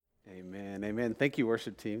Amen, amen. Thank you,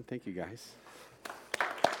 worship team. Thank you, guys.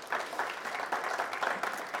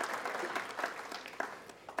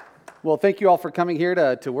 Well, thank you all for coming here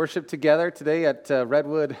to worship together today at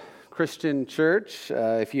Redwood Christian Church.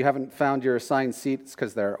 If you haven't found your assigned seats,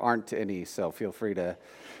 because there aren't any, so feel free to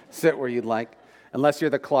sit where you'd like. Unless you're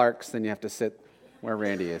the Clarks, then you have to sit where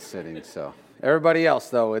Randy is sitting. So everybody else,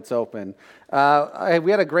 though, it's open. We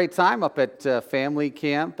had a great time up at family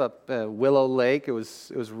camp up Willow Lake. It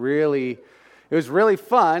was really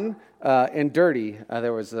fun and dirty.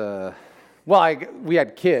 We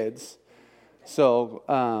had kids.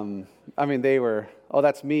 So, they were,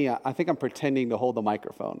 that's me. I think I'm pretending to hold the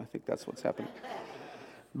microphone. I think that's what's happening.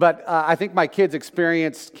 But I think my kids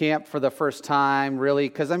experienced camp for the first time, really,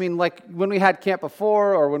 because, when we had camp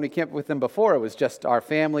before or when we camped with them before, it was just our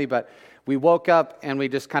family. But we woke up and we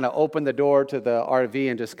just kind of opened the door to the RV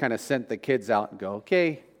and just kind of sent the kids out and go,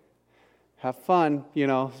 okay, have fun,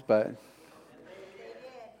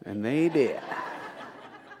 and they did.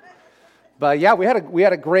 But yeah, we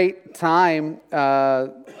had a great time. I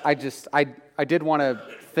did want to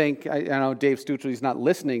thank. I know Dave Stuchley's not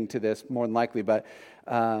listening to this more than likely, but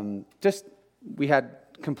we had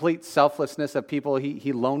complete selflessness of people.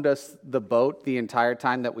 He loaned us the boat the entire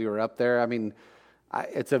time that we were up there.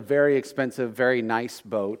 It's a very expensive, very nice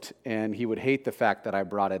boat, and he would hate the fact that I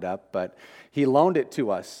brought it up, but he loaned it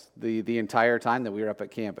to us the entire time that we were up at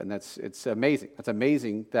camp, and it's amazing. It's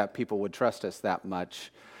amazing that people would trust us that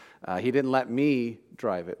much. He didn't let me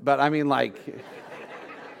drive it, but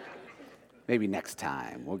maybe next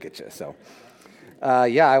time we'll get you. So,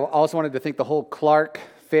 I also wanted to thank the whole Clark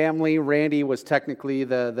family. Randy was technically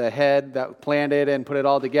the head that planned it and put it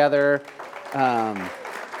all together.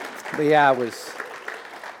 It was,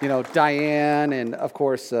 Diane and of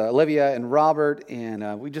course Olivia and Robert, and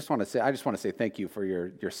I just want to say thank you for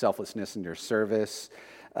your selflessness and your service.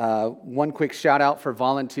 One quick shout out for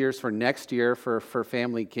volunteers for next year for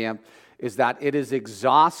family camp is that it is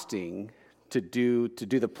exhausting to do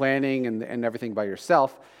the planning and everything by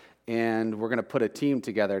yourself, and we're going to put a team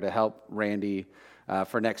together to help Randy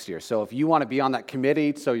for next year. So if you want to be on that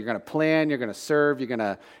committee, so you're going to plan, you're going to serve, you're going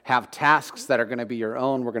to have tasks that are going to be your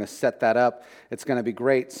own, we're going to set that up. It's going to be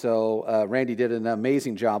great. So Randy did an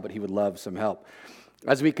amazing job, but he would love some help.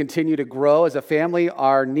 As we continue to grow as a family,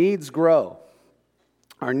 our needs grow.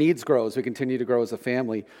 Our needs grow as we continue to grow as a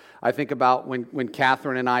family. I think about when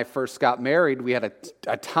Catherine and I first got married, we had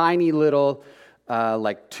a tiny little,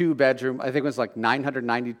 2-bedroom, I think it was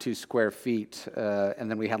 992 square feet, and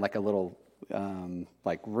then we had a little,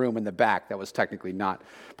 room in the back that was technically not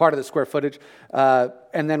part of the square footage.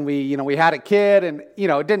 And then we had a kid, and,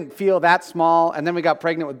 it didn't feel that small, and then we got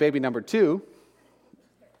pregnant with baby number 2,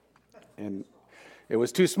 and it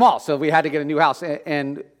was too small, so we had to get a new house.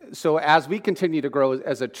 And so as we continue to grow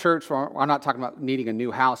as a church, I'm not talking about needing a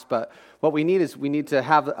new house, but what we need to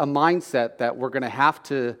have a mindset that we're going to have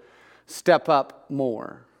to step up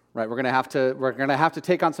more, right? We're going to have to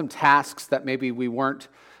take on some tasks that maybe we weren't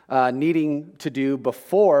needing to do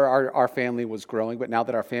before our family was growing, but now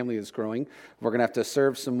that our family is growing, we're going to have to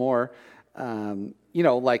serve some more. In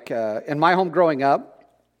my home growing up,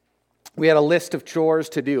 we had a list of chores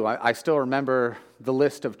to do. I still remember the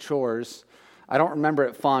list of chores. I don't remember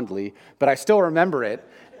it fondly, but I still remember it.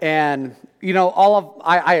 And,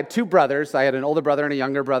 I had 2 brothers. I had an older brother and a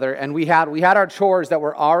younger brother, and we had our chores that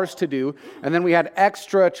were ours to do, and then we had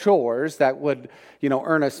extra chores that would,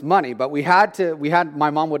 earn us money. But my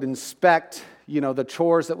mom would inspect, the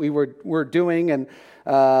chores that we were doing, and,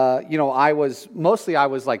 I was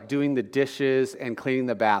doing the dishes and cleaning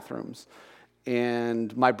the bathrooms.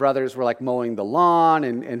 And my brothers were mowing the lawn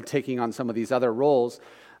and taking on some of these other roles.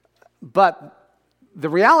 But the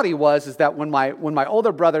reality is that when my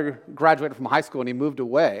older brother graduated from high school and he moved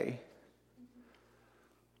away,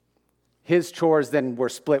 his chores then were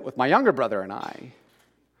split with my younger brother and I.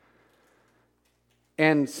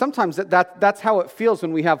 And sometimes that's how it feels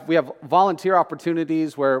when we have volunteer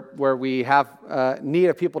opportunities where we have need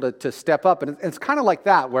of people to step up. And it's kind of like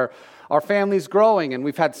that, where our family's growing, and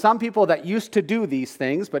we've had some people that used to do these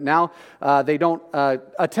things, but now they don't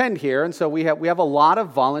attend here, and so we have a lot of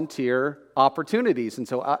volunteer opportunities. And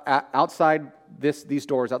so outside these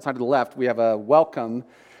doors, outside to the left, we have a welcome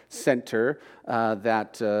center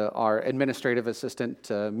that our administrative assistant,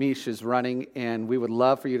 Mish, is running, and we would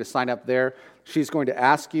love for you to sign up there. She's going to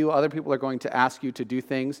ask you, other people are going to ask you to do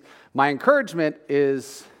things. My encouragement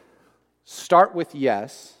is start with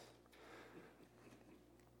yes,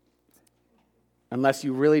 unless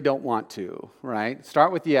you really don't want to, right?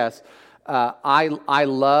 Start with yes. I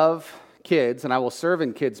love kids, and I will serve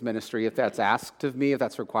in kids ministry if that's asked of me, if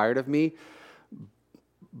that's required of me.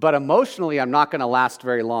 But emotionally, I'm not going to last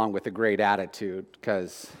very long with a great attitude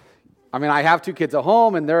because, I have 2 kids at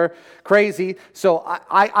home and they're crazy. So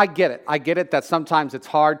I get it. I get it that sometimes it's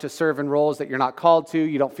hard to serve in roles that you're not called to,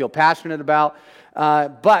 you don't feel passionate about.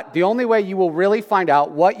 But the only way you will really find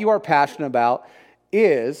out what you are passionate about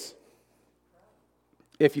is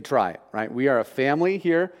if you try it, right? We are a family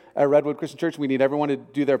here at Redwood Christian Church. We need everyone to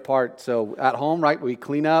do their part. So at home, right, we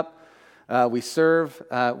clean up. We serve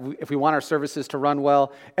if we want our services to run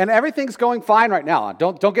well, and everything's going fine right now.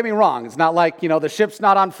 Don't get me wrong. It's not like the ship's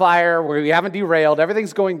not on fire, we haven't derailed.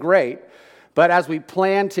 Everything's going great. But as we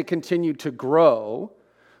plan to continue to grow,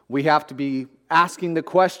 we have to be asking the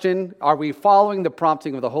question: are we following the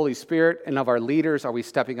prompting of the Holy Spirit and of our leaders? Are we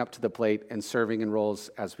stepping up to the plate and serving in roles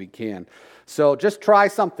as we can? So just try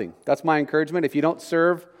something. That's my encouragement. If you don't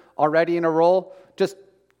serve already in a role, just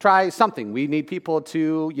try something. We need people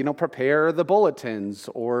to, prepare the bulletins,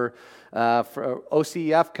 or for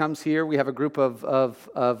OCEF comes here. We have a group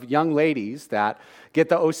of young ladies that get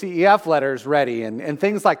the OCEF letters ready and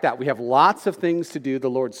things like that. We have lots of things to do. The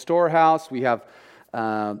Lord's storehouse. We have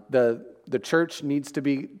the church needs to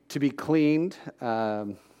be cleaned.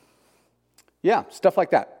 Stuff like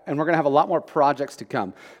that. And we're going to have a lot more projects to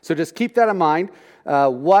come. So just keep that in mind.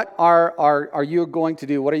 What are you going to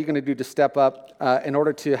do? What are you going to do to step up in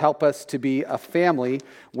order to help us to be a family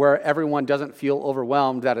where everyone doesn't feel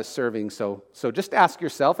overwhelmed that is serving? So just ask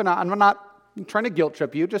yourself, and I'm not trying to guilt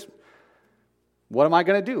trip you, just what am I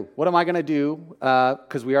going to do? What am I going to do?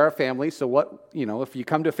 Because we are a family. So if you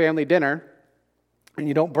come to family dinner and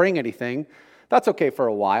you don't bring anything, that's okay for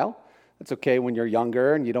a while. It's okay when you're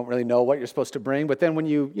younger and you don't really know what you're supposed to bring. But then when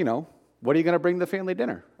what are you going to bring to the family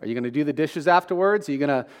dinner? Are you going to do the dishes afterwards? Are you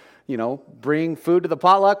going to, bring food to the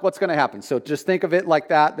potluck? What's going to happen? So just think of it like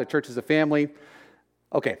that. The church is a family.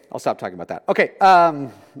 Okay, I'll stop talking about that. Okay,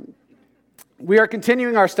 we are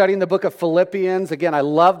continuing our study in the book of Philippians. Again, I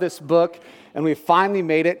love this book, and we finally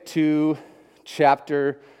made it to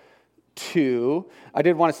chapter 2. I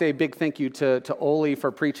did want to say a big thank you to Oli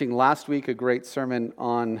for preaching last week a great sermon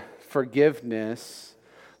on forgiveness,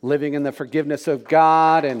 living in the forgiveness of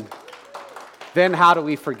God, and then how do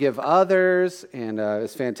we forgive others? And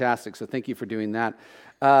it's fantastic. So thank you for doing that.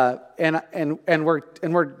 And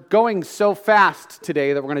we're going so fast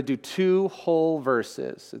today that we're going to do 2 whole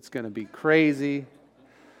verses. It's going to be crazy.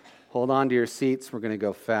 Hold on to your seats. We're going to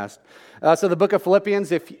go fast. So the book of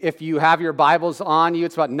Philippians, if you have your Bibles on you,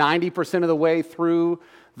 it's about 90% of the way through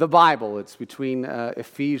the Bible. It's between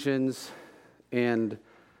Ephesians and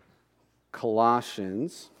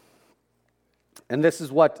Colossians. And this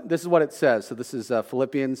is what it says. So this is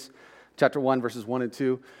Philippians chapter 1, verses 1 and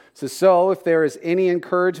 2. It says, "So if there is any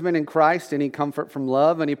encouragement in Christ, any comfort from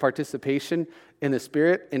love, any participation in the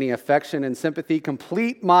Spirit, any affection and sympathy,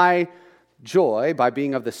 complete my joy by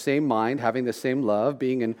being of the same mind, having the same love,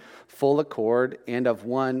 being in full accord and of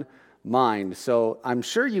one mind." So I'm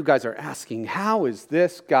sure you guys are asking, how is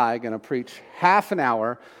this guy going to preach half an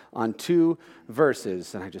hour on 2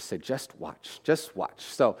 verses? And I just say, just watch.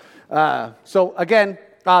 So again,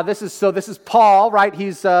 this is Paul, right?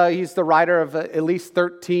 He's the writer of at least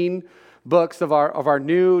 13 books of our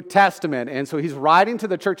New Testament, and so he's writing to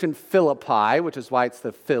the church in Philippi, which is why it's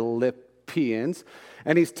the Philippians.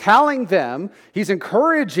 And he's telling them, he's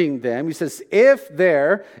encouraging them. He says, if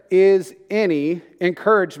there is any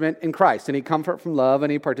encouragement in Christ, any comfort from love,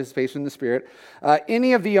 any participation in the Spirit,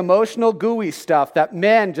 any of the emotional gooey stuff that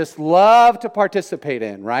men just love to participate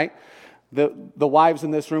in, right? The wives in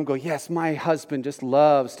this room go, yes, my husband just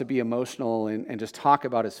loves to be emotional and just talk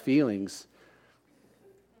about his feelings.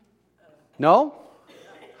 No?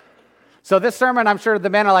 So this sermon, I'm sure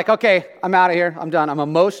the men are like, okay, I'm out of here. I'm done. I'm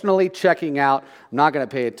emotionally checking out. I'm not going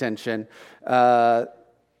to pay attention. The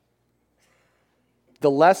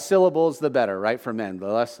less syllables, the better, right, for men. The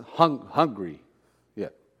less hungry. Yeah.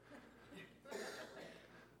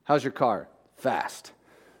 How's your car? Fast.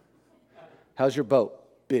 How's your boat?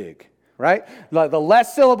 Big. Right? The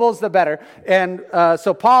less syllables, the better. And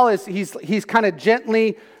so Paul he's kind of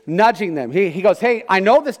gently nudging them. He goes, hey, I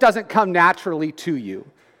know this doesn't come naturally to you.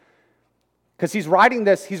 Because he's writing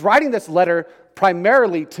this letter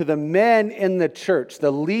primarily to the men in the church,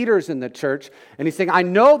 the leaders in the church, and he's saying, I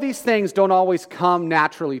know these things don't always come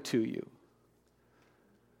naturally to you.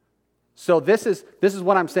 So this is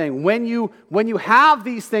what I'm saying. When you have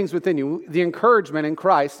these things within you, the encouragement in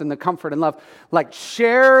Christ and the comfort and love, like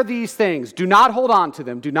share these things. Do not hold on to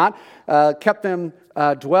them. Do not keep them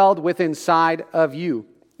dwelled within inside of you.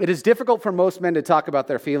 It is difficult for most men to talk about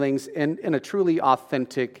their feelings in a truly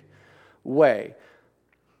authentic way.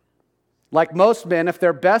 Like most men, if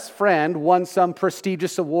their best friend won some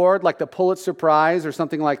prestigious award like the Pulitzer Prize or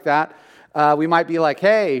something like that, we might be like,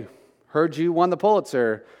 hey, heard you won the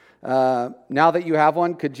Pulitzer. Now that you have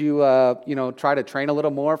one, could you, try to train a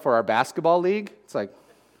little more for our basketball league? It's like,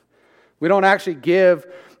 we don't actually give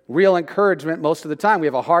real encouragement most of the time. We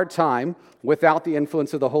have a hard time without the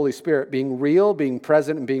influence of the Holy Spirit being real, being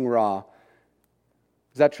present, and being raw.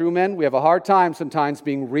 Is that true, men? We have a hard time sometimes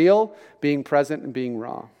being real, being present, and being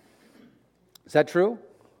raw. Is that true?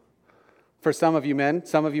 For some of you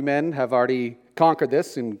men have already conquered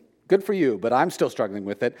this, and good for you, but I'm still struggling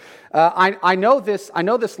with it. I know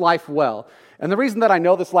this life well. And the reason that I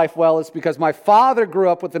know this life well is because my father grew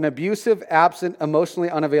up with an abusive, absent, emotionally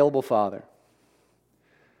unavailable father.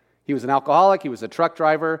 He was an alcoholic. He was a truck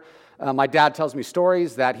driver. My dad tells me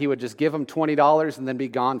stories that he would just give him $20 and then be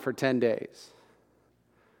gone for 10 days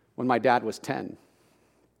when my dad was 10.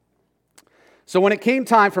 So when it came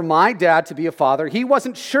time for my dad to be a father, he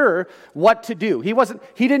wasn't sure what to do. He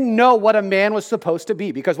didn't know what a man was supposed to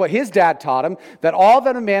be, because what his dad taught him, that all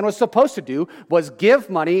that a man was supposed to do was give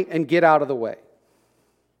money and get out of the way.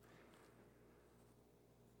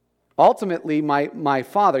 Ultimately, my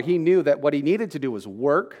father, he knew that what he needed to do was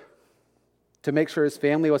work to make sure his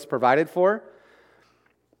family was provided for,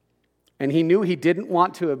 and he knew he didn't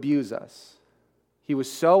want to abuse us. He was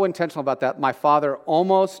so intentional about that. My father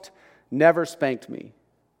almost never spanked me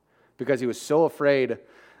because he was so afraid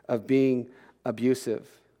of being abusive.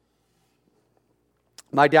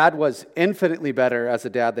 My dad was infinitely better as a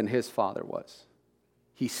dad than his father was.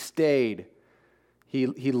 He stayed. He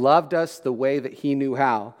loved us the way that he knew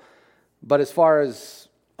how. But as far as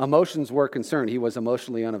emotions were concerned, he was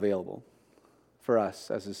emotionally unavailable for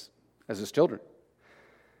us as his children.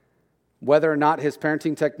 Whether or not his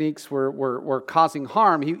parenting techniques were causing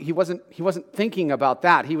harm, he wasn't thinking about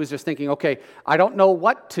that. He was just thinking, okay, I don't know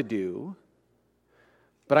what to do,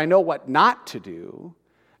 but I know what not to do,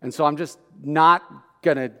 and so I'm just not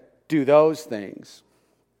going to do those things.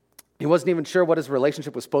 He wasn't even sure what his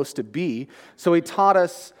relationship was supposed to be, so he taught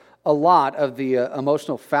us a lot of the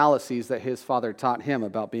emotional fallacies that his father taught him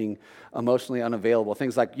about being emotionally unavailable.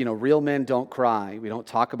 Things like, real men don't cry. We don't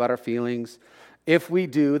talk about our feelings. If we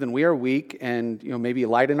do, then we are weak and, maybe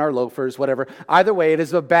light in our loafers, whatever. Either way, it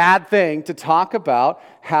is a bad thing to talk about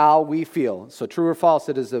how we feel. So true or false,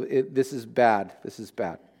 this is bad. This is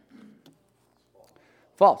bad.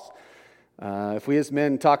 False. If we as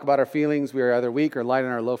men talk about our feelings, we are either weak or light in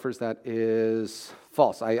our loafers. That is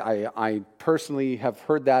false. I personally have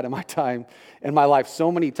heard that in my life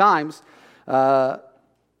so many times,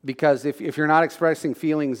 because if you're not expressing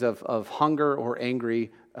feelings of hunger or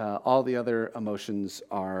angry, all the other emotions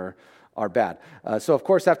are bad. So, of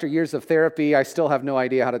course, after years of therapy, I still have no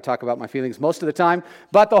idea how to talk about my feelings most of the time.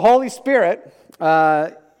 But the Holy Spirit,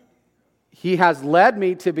 He has led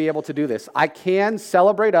me to be able to do this. I can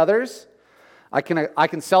celebrate others. I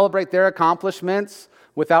can celebrate their accomplishments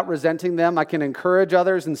without resenting them. I can encourage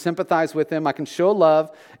others and sympathize with them. I can show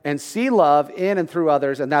love and see love in and through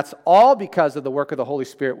others, and that's all because of the work of the Holy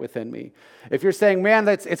Spirit within me. If you're saying, man,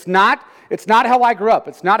 it's not how I grew up,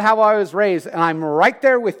 it's not how I was raised, and I'm right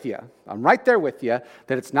there with you. I'm right there with you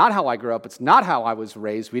that it's not how I grew up, it's not how I was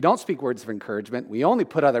raised. We don't speak words of encouragement. We only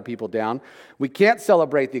put other people down. We can't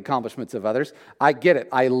celebrate the accomplishments of others. I get it.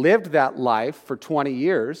 I lived that life for 20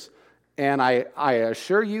 years. And I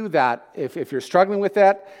assure you that if you're struggling with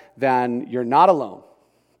that, then you're not alone.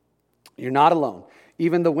 You're not alone.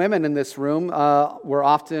 Even the women in this room were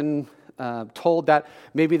often told that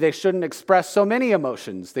maybe they shouldn't express so many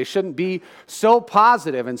emotions. They shouldn't be so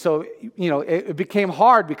positive. And so, it became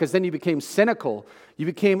hard because then you became cynical. You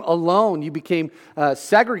became alone. You became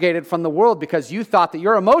segregated from the world because you thought that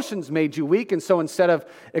your emotions made you weak. And so instead of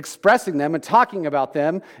expressing them and talking about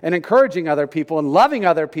them and encouraging other people and loving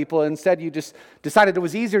other people, instead you just decided it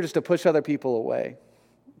was easier just to push other people away.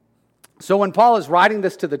 So when Paul is writing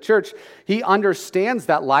this to the church, he understands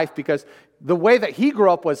that life because the way that he grew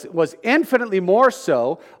up was infinitely more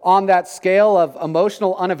so on that scale of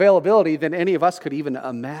emotional unavailability than any of us could even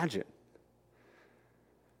imagine.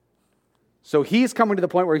 So he's coming to the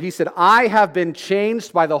point where he said, I have been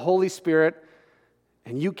changed by the Holy Spirit,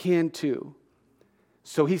 and you can too.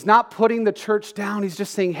 So he's not putting the church down. He's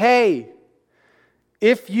just saying, hey,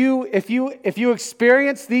 if you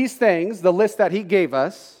experience these things, the list that he gave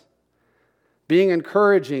us, being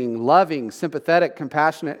encouraging, loving, sympathetic,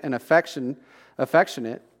 compassionate, and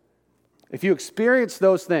affectionate, if you experience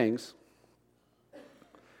those things,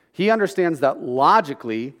 he understands that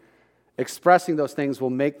logically, expressing those things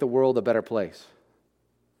will make the world a better place.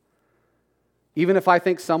 Even if I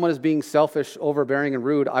think someone is being selfish, overbearing, and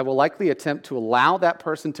rude, I will likely attempt to allow that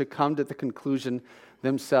person to come to the conclusion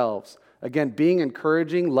themselves. Again, being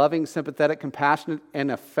encouraging, loving, sympathetic, compassionate,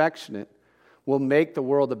 and affectionate will make the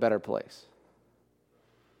world a better place.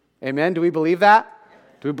 Amen? Do we believe that?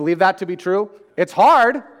 Do we believe that to be true? It's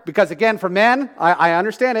hard because, again, for men, I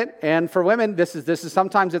understand it, and for women, this is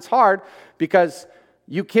sometimes it's hard because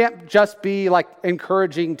you can't just be like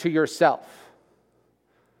encouraging to yourself.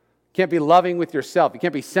 You can't be loving with yourself. You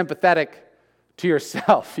can't be sympathetic to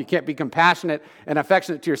yourself. You can't be compassionate and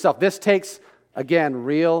affectionate to yourself. This takes, again,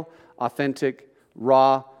 real, authentic,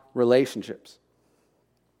 raw relationships.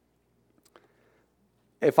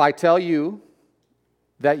 If I tell you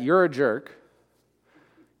that you're a jerk,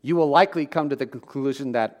 you will likely come to the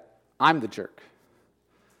conclusion that I'm the jerk.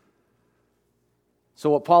 So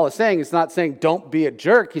what Paul is saying is not saying don't be a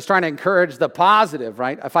jerk. He's trying to encourage the positive,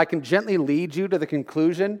 right? If I can gently lead you to the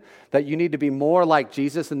conclusion that you need to be more like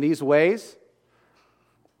Jesus in these ways,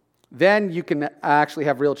 then you can actually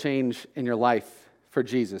have real change in your life for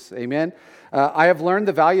Jesus. Amen? I have learned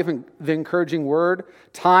the value of the encouraging word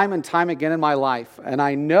time and time again in my life, and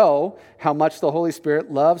I know how much the Holy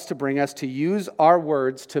Spirit loves to bring us to use our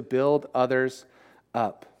words to build others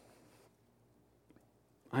up.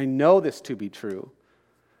 I know this to be true.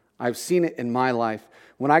 I've seen it in my life.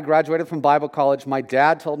 When I graduated from Bible college, my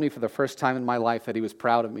dad told me for the first time in my life that he was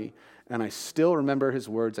proud of me, and I still remember his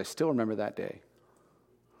words. I still remember that day.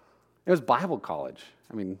 It was Bible college.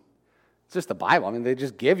 I mean, it's just the Bible. I mean, they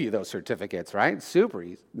just give you those certificates, right? It's super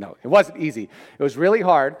easy. No, it wasn't easy. It was really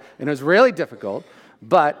hard, and it was really difficult,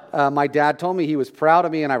 but my dad told me he was proud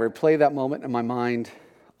of me, and I replay that moment in my mind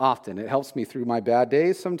often. It helps me through my bad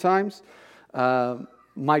days sometimes.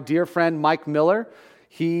 My dear friend Mike Miller,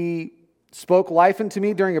 he spoke life into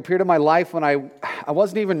me during a period of my life when I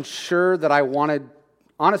wasn't even sure that I wanted,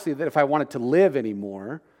 honestly, that if I wanted to live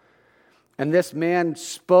anymore. And this man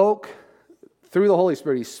spoke, through the Holy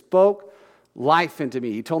Spirit, he spoke life into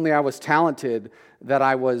me. He told me I was talented, that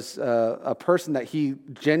I was a person that he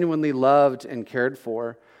genuinely loved and cared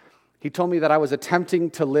for. He told me that I was attempting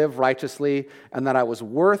to live righteously and that I was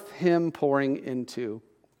worth him pouring into.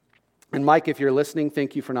 And Mike, if you're listening,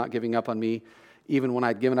 thank you for not giving up on me, even when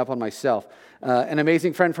I'd given up on myself. An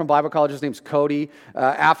amazing friend from Bible college, his name's Cody.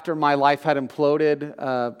 After my life had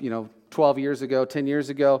imploded, 12 years ago, 10 years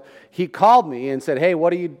ago, he called me and said, "Hey,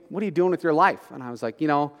 what are you doing with your life?" And I was like,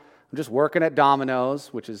 I'm just working at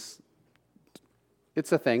Domino's,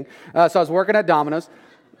 it's a thing. So I was working at Domino's,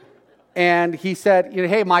 and he said,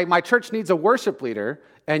 "Hey, my church needs a worship leader,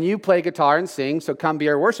 and you play guitar and sing, so come be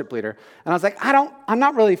our worship leader." And I was like, I'm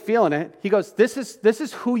not really feeling it. He goes, this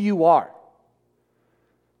is who you are.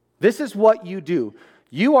 This is what you do.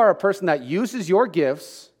 You are a person that uses your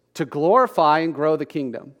gifts to glorify and grow the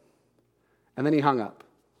kingdom. And then he hung up.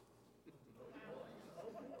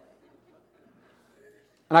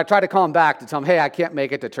 And I tried to call him back to tell him, "Hey, I can't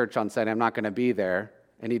make it to church on Sunday. I'm not going to be there."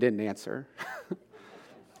 And he didn't answer.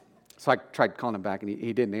 So I tried calling him back, and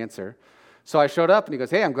he didn't answer. So I showed up, and he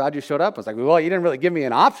goes, "Hey, I'm glad you showed up." I was like, "Well, you didn't really give me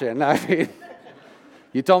an option. I mean,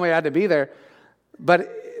 you told me I had to be there."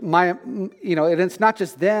 But and it's not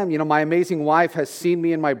just them. My amazing wife has seen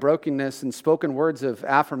me in my brokenness and spoken words of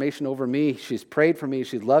affirmation over me. She's prayed for me.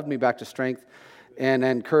 She's loved me back to strength and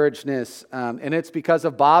encouragedness. And it's because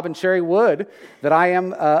of Bob and Sherry Wood that I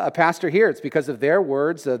am a pastor here. It's because of their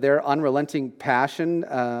words, their unrelenting passion.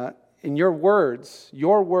 And your words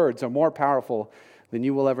are more powerful than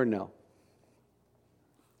you will ever know.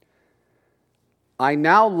 I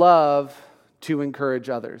now love to encourage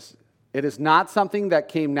others. It is not something that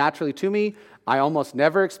came naturally to me. I almost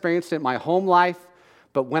never experienced it in my home life,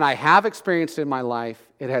 but when I have experienced it in my life,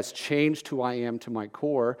 it has changed who I am to my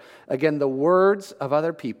core. Again, the words of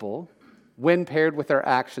other people, when paired with their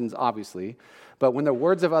actions, obviously, but when the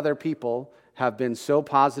words of other people have been so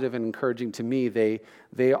positive and encouraging to me, they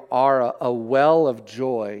are a well of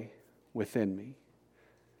joy within me.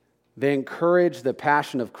 They encourage the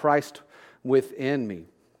passion of Christ within me.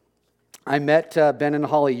 I met Ben and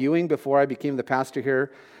Holly Ewing before I became the pastor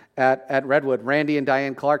here at Redwood. Randy and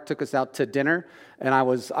Diane Clark took us out to dinner, and I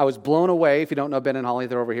was blown away. If you don't know Ben and Holly,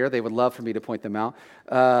 they're over here. They would love for me to point them out.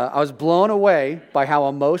 I was blown away by how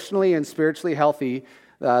emotionally and spiritually healthy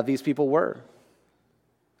these people were.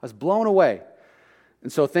 I was blown away.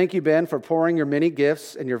 And so thank you, Ben, for pouring your many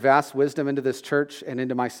gifts and your vast wisdom into this church and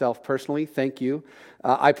into myself personally. Thank you.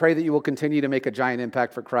 I pray that you will continue to make a giant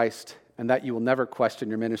impact for Christ and that you will never question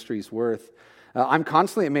your ministry's worth. I'm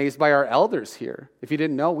constantly amazed by our elders here. If you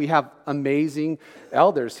didn't know, we have amazing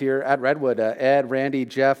elders here at Redwood. Ed, Randy,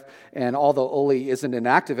 Jeff, and although Oli isn't an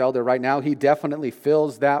active elder right now, he definitely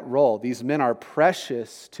fills that role. These men are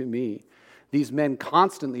precious to me. These men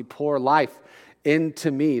constantly pour life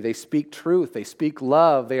into me. They speak truth. They speak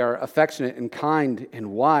love. They are affectionate and kind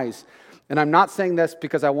and wise. And I'm not saying this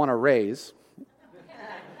because I want a raise.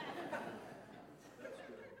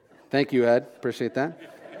 Thank you, Ed. Appreciate that.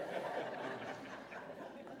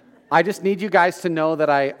 I just need you guys to know that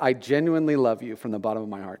I genuinely love you from the bottom of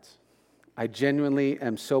my heart. I genuinely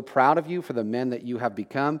am so proud of you for the men that you have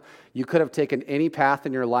become. You could have taken any path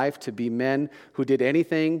in your life to be men who did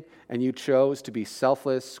anything, and you chose to be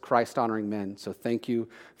selfless, Christ-honoring men. So thank you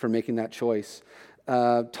for making that choice.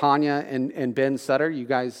 Tanya and Ben Sutter, you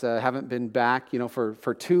guys haven't been back,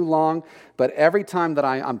 for too long. But every time that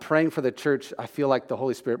I'm praying for the church, I feel like the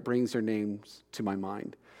Holy Spirit brings your names to my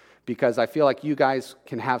mind, because I feel like you guys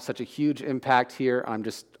can have such a huge impact here.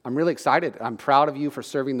 I'm really excited. I'm proud of you for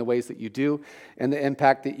serving the ways that you do and the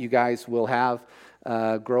impact that you guys will have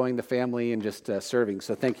growing the family and just serving.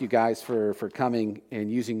 So thank you guys for coming and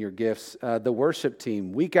using your gifts. The worship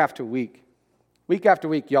team, week after week,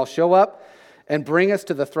 y'all show up and bring us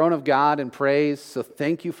to the throne of God in praise. So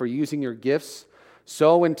thank you for using your gifts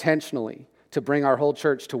so intentionally to bring our whole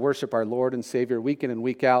church to worship our Lord and Savior week in and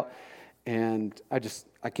week out. And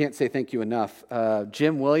I can't say thank you enough.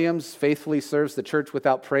 Jim Williams faithfully serves the church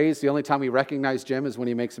without praise. The only time we recognize Jim is when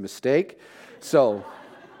he makes a mistake.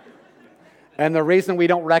 And the reason we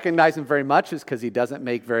don't recognize him very much is because he doesn't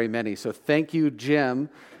make very many. So thank you, Jim.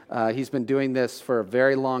 He's been doing this for a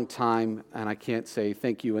very long time, and I can't say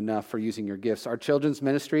thank you enough for using your gifts. Our children's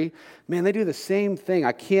ministry, man, they do the same thing.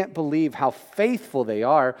 I can't believe how faithful they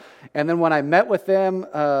are. And then when I met with them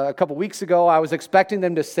a couple weeks ago, I was expecting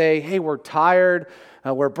them to say, hey, we're tired.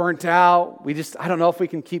 We're burnt out. I don't know if we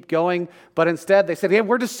can keep going. But instead, they said, hey,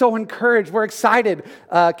 we're just so encouraged. We're excited.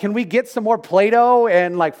 Can we get some more Play-Doh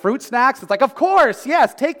and fruit snacks? It's like, of course,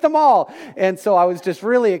 yes, take them all. And so I was just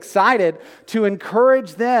really excited to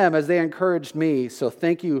encourage them as they encouraged me. So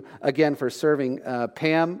thank you again for serving.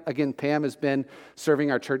 Pam has been serving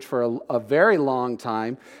our church for a very long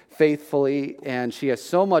time, faithfully, and she has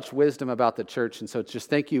so much wisdom about the church. And so just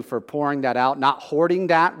thank you for pouring that out, not hoarding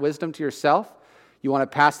that wisdom to yourself. You want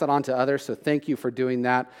to pass that on to others, so thank you for doing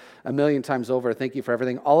that a million times over. Thank you for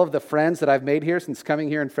everything. All of the friends that I've made here since coming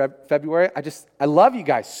here in February, I love you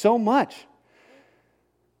guys so much.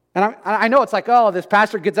 And I know it's like, oh, this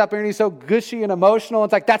pastor gets up here and he's so gushy and emotional.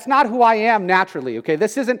 It's like, that's not who I am naturally, okay?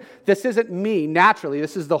 This isn't me naturally.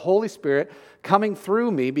 This is the Holy Spirit coming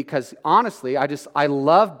through me, because honestly, I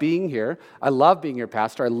love being here. I love being your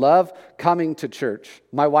pastor. I love coming to church.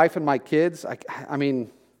 My wife and my kids,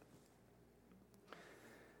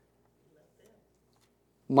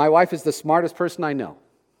 my wife is the smartest person I know.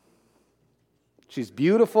 She's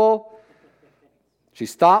beautiful,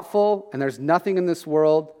 she's thoughtful, and there's nothing in this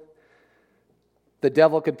world the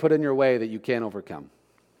devil could put in your way that you can't overcome.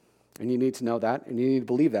 And you need to know that, and you need to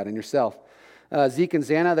believe that in yourself. Zeke and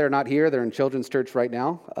Xana, they're not here. They're in children's church right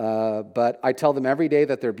now. But I tell them every day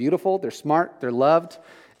that they're beautiful, they're smart, they're loved,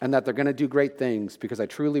 and that they're going to do great things, because I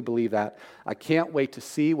truly believe that. I can't wait to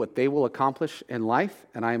see what they will accomplish in life,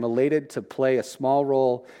 and I am elated to play a small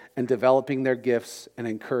role in developing their gifts and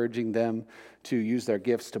encouraging them to use their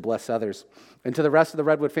gifts to bless others. And to the rest of the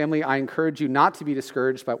Redwood family, I encourage you not to be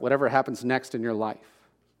discouraged by whatever happens next in your life.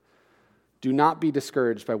 Do not be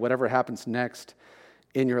discouraged by whatever happens next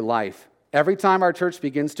in your life. Every time our church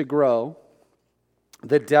begins to grow,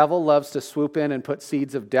 the devil loves to swoop in and put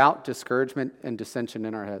seeds of doubt, discouragement, and dissension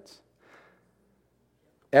in our heads.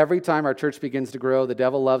 Every time our church begins to grow, the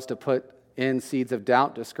devil loves to put in seeds of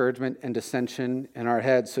doubt, discouragement, and dissension in our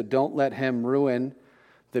heads. So don't let him ruin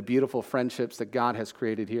the beautiful friendships that God has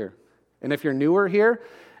created here. And if you're newer here,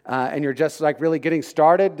 and you're just really getting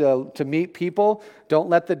started to meet people, don't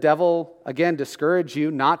let the devil, again, discourage you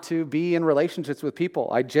not to be in relationships with people.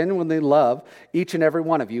 I genuinely love each and every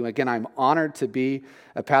one of you. Again, I'm honored to be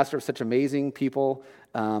a pastor of such amazing people.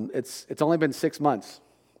 It's only been 6 months,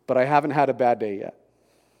 but I haven't had a bad day yet.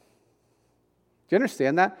 Do you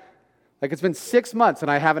understand that? It's been 6 months and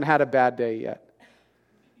I haven't had a bad day yet.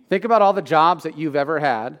 Think about all the jobs that you've ever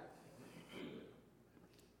had.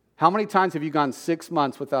 How many times have you gone 6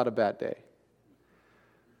 months without a bad day?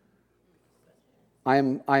 I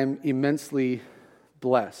am immensely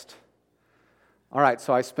blessed. All right,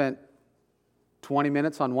 so I spent 20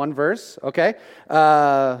 minutes on one verse. Okay.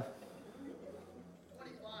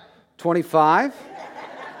 25.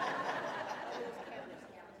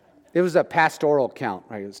 It was a pastoral count,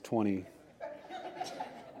 right? It was 20.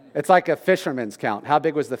 It's like a fisherman's count. How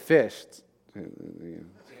big was the fish?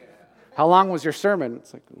 How long was your sermon?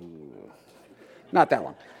 It's like, not that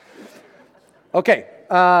long. Okay.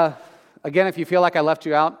 Again, if you feel like I left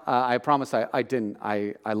you out, I promise I didn't.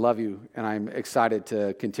 I love you, and I'm excited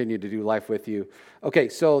to continue to do life with you. Okay,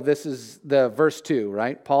 so this is the verse 2,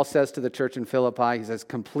 right? Paul says to the church in Philippi, he says,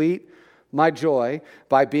 complete my joy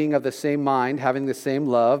by being of the same mind, having the same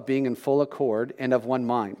love, being in full accord, and of one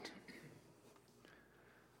mind.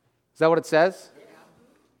 Is that what it says?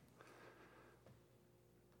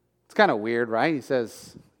 It's kind of weird, right? He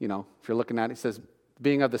says, if you're looking at it, he says,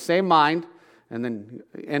 being of the same mind, and then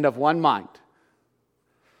end of one mind.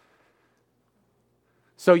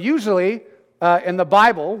 So usually in the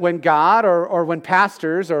Bible, when God or when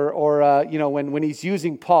pastors or when he's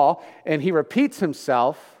using Paul and he repeats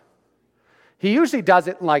himself, he usually does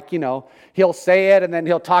it like, he'll say it and then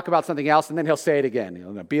he'll talk about something else and then he'll say it again.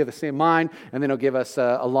 He'll be of the same mind, and then he'll give us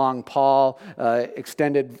a long Paul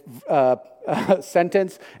extended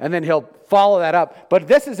sentence, and then he'll follow that up. But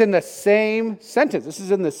this is in the same sentence. This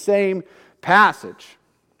is in the same passage.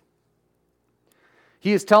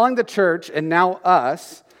 He is telling the church, and now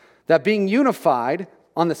us, that being unified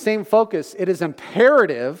on the same focus, it is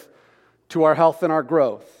imperative to our health and our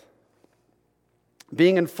growth.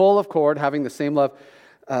 Being in full accord, having the same love.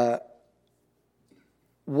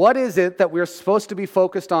 What is it that we're supposed to be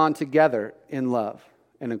focused on together in love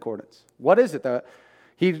and accordance? What is it that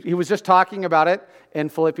he was just talking about it in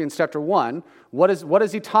Philippians chapter 1. What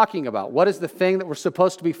is he talking about? What is the thing that we're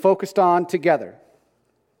supposed to be focused on together?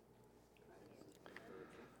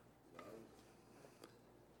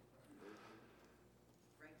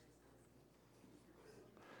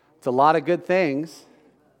 It's a lot of good things.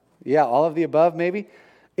 Yeah, all of the above maybe.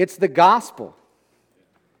 It's the gospel.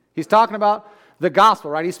 He's talking about the gospel,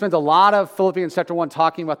 right? He spends a lot of Philippians chapter 1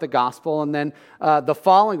 talking about the gospel, and then the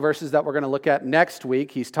following verses that we're going to look at next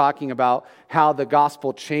week, he's talking about how the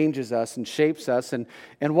gospel changes us and shapes us and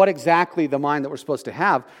what exactly the mind that we're supposed to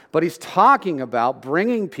have. But he's talking about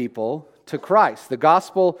bringing people to Christ, the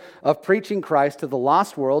gospel of preaching Christ to the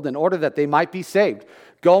lost world in order that they might be saved,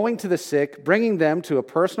 going to the sick, bringing them to a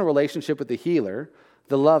personal relationship with the healer,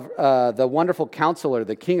 the wonderful counselor,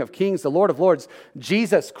 the King of Kings, the Lord of Lords,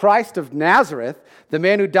 Jesus Christ of Nazareth, the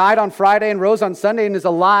man who died on Friday and rose on Sunday and is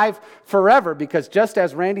alive forever. Because just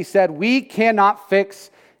as Randy said, we cannot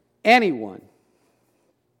fix anyone.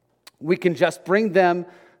 We can just bring them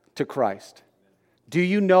to Christ. Do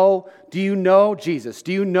you know Jesus?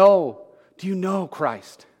 Do you know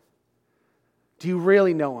Christ? Do you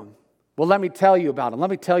really know him? Well, let me tell you about him. Let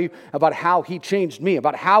me tell you about how he changed me,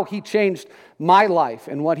 about how he changed my life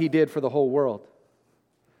and what he did for the whole world.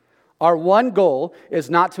 Our one goal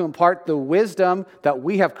is not to impart the wisdom that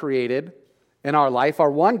we have created in our life.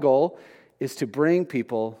 Our one goal is to bring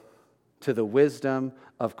people to the wisdom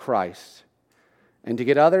of Christ and to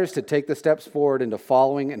get others to take the steps forward into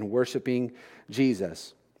following and worshiping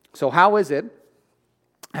Jesus. So how is it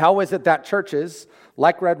that churches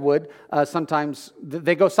like Redwood, sometimes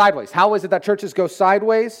they go sideways? How is it that churches go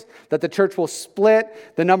sideways? That the church will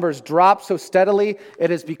split, the numbers drop so steadily? It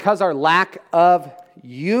is because our lack of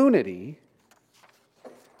unity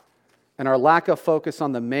and our lack of focus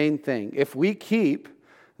on the main thing. If we keep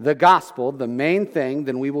the gospel, the main thing,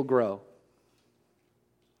 then we will grow.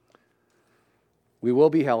 We will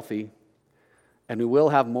be healthy, and we will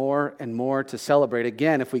have more and more to celebrate.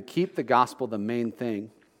 Again, if we keep the gospel the main thing,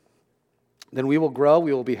 then we will grow,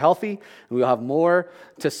 we will be healthy, and we will have more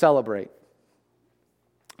to celebrate.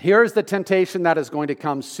 Here's the temptation that is going to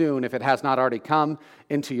come soon, if it has not already come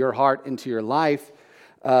into your heart, into your life.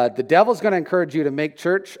 The devil's going to encourage you to make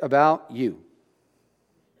church about you.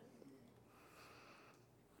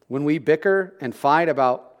 When we bicker and fight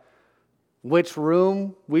about which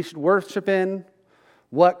room we should worship in,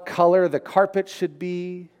 what color the carpet should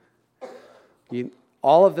be,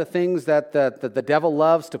 all of the things that the devil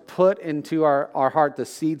loves to put into our heart, the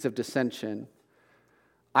seeds of dissension.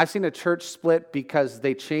 I've seen a church split because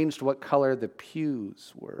they changed what color the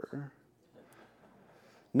pews were.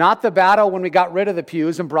 Not the battle when we got rid of the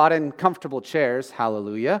pews and brought in comfortable chairs,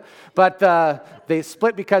 hallelujah. But they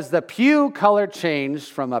split because the pew color changed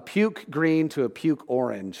from a puke green to a puke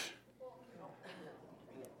orange.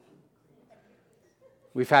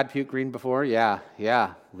 We've had puke green before? Yeah,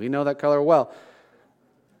 we know that color well.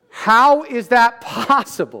 How is that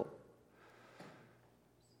possible?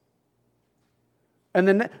 And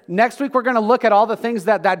then next week we're going to look at all the things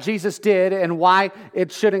that Jesus did and why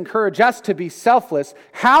it should encourage us to be selfless.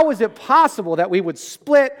 How is it possible that we would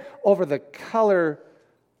split over the color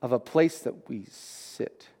of a place that we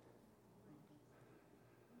sit?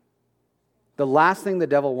 The last thing the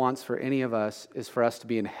devil wants for any of us is for us to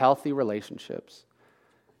be in healthy relationships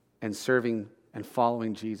and serving and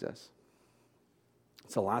following Jesus.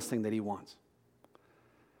 It's the last thing that he wants.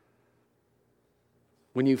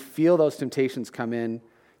 When you feel those temptations come in,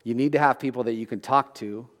 you need to have people that you can talk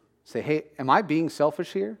to. Say, hey, am I being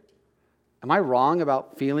selfish here? Am I wrong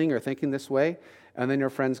about feeling or thinking this way? And then your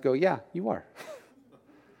friends go, yeah, you are.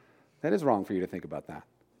 That is wrong for you to think about that.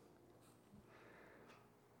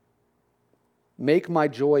 Make my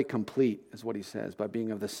joy complete, is what he says, by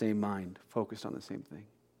being of the same mind, focused on the same thing.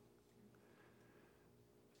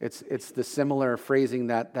 It's the similar phrasing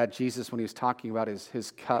that Jesus, when he was talking about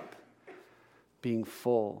his cup being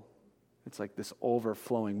full, it's like this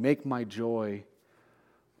overflowing. Make my joy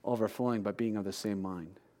overflowing by being of the same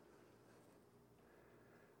mind.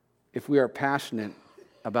 If we are passionate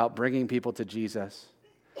about bringing people to Jesus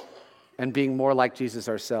and being more like Jesus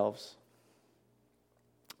ourselves,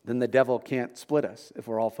 then the devil can't split us if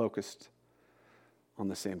we're all focused on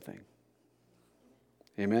the same thing.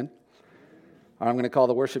 Amen? All right, I'm going to call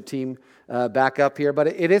the worship team back up here, but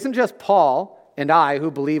it isn't just Paul and I who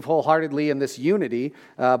believe wholeheartedly in this unity,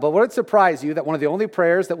 but would it surprise you that one of the only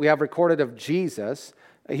prayers that we have recorded of Jesus,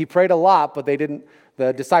 he prayed a lot, but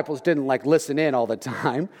the disciples didn't listen in all the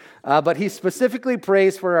time, but he specifically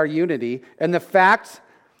prays for our unity and the fact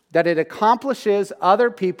that it accomplishes other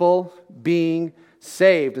people being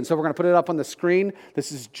saved. And so we're going to put it up on the screen.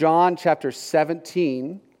 This is John chapter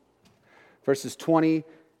 17, verses 20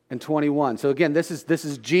 and 21. So again, this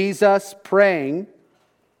is Jesus praying.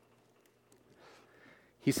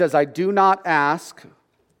 He says, I do not ask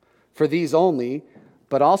for these only,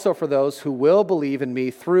 but also for those who will believe in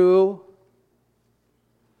me through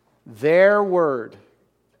their word,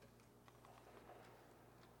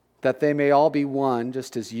 that they may all be one,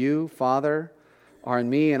 just as you, Father, are in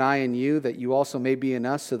me and I in you, that you also may be in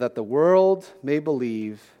us, so that the world may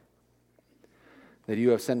believe that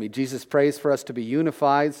you have sent me. Jesus prays for us to be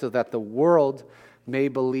unified so that the world may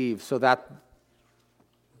believe, so that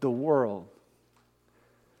the world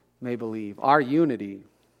may believe. Our unity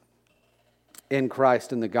in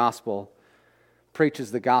Christ and the gospel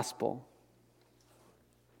preaches the gospel,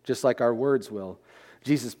 just like our words will.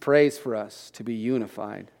 Jesus prays for us to be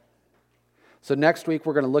unified. So next week,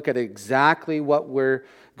 we're going to look at exactly what we're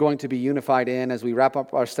going to be unified in. As we wrap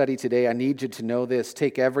up our study today, I need you to know this.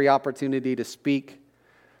 Take every opportunity to speak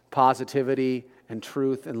positivity and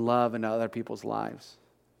truth and love into other people's lives.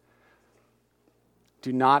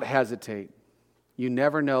 Do not hesitate. You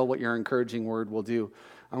never know what your encouraging word will do.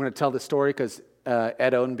 I'm going to tell this story because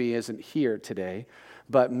Ed Ownby isn't here today.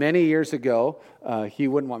 But many years ago, he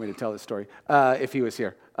wouldn't want me to tell this story if he was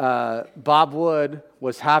here. Bob Wood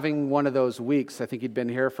was having one of those weeks. I think he'd been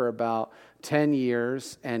here for about 10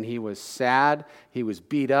 years, and he was sad. He was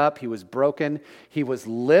beat up. He was broken. He was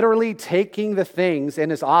literally taking the things in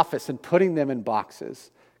his office and putting them in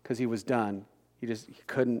boxes because he was done. He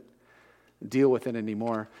couldn't deal with it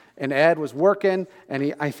anymore. And Ed was working,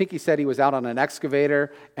 and I think he said he was out on an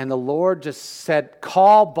excavator, and the Lord just said,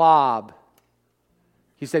 call Bob.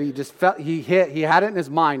 He said he just felt, he had it in his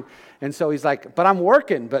mind. And so he's like, but I'm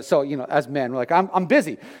working. But so, as men, we're like, I'm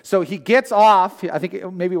busy. So he gets off, I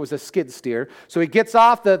think maybe it was a skid steer. So he gets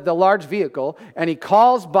off the large vehicle and he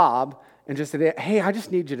calls Bob and just said, hey, I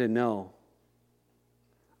just need you to know,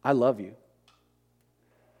 I love you.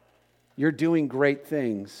 You're doing great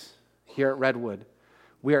things here at Redwood.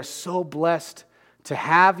 We are so blessed to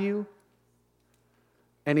have you.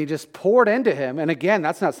 And he just poured into him. And again,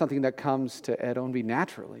 that's not something that comes to Ed Ownby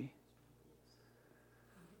naturally.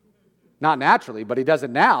 Not naturally, but he does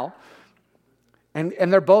it now. And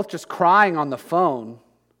they're both just crying on the phone.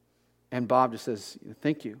 And Bob just says,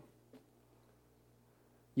 thank you.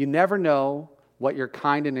 You never know what your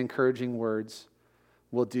kind and encouraging words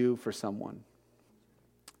will do for someone.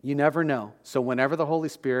 You never know. So whenever the Holy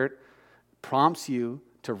Spirit prompts you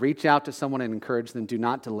to reach out to someone and encourage them, do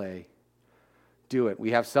not delay. Do it.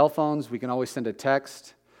 We have cell phones. We can always send a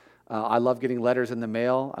text. I love getting letters in the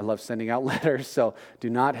mail. I love sending out letters. So do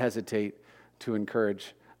not hesitate to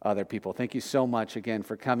encourage other people. Thank you so much again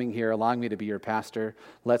for coming here, allowing me to be your pastor.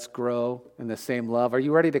 Let's grow in the same love. Are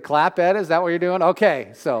you ready to clap, Ed? Is that what you're doing?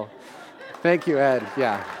 Okay. So thank you, Ed.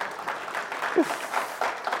 Yeah.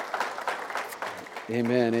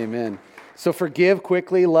 Amen. Amen. So forgive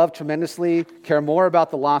quickly, love tremendously, care more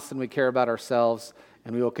about the lost than we care about ourselves.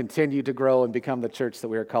 And we will continue to grow and become the church that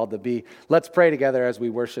we are called to be. Let's pray together as we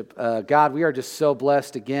worship. God, we are just so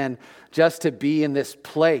blessed again just to be in this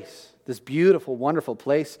place. this beautiful, wonderful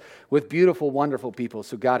place with beautiful, wonderful people.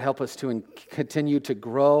 So God, help us to continue to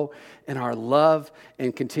grow in our love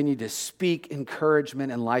and continue to speak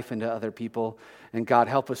encouragement and life into other people. And God,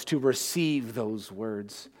 help us to receive those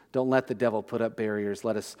words. Don't let the devil put up barriers.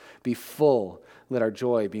 Let us be full. Let our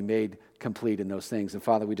joy be made complete in those things. And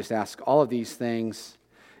Father, we just ask all of these things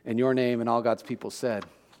in your name, and all God's people said,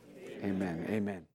 amen. Amen.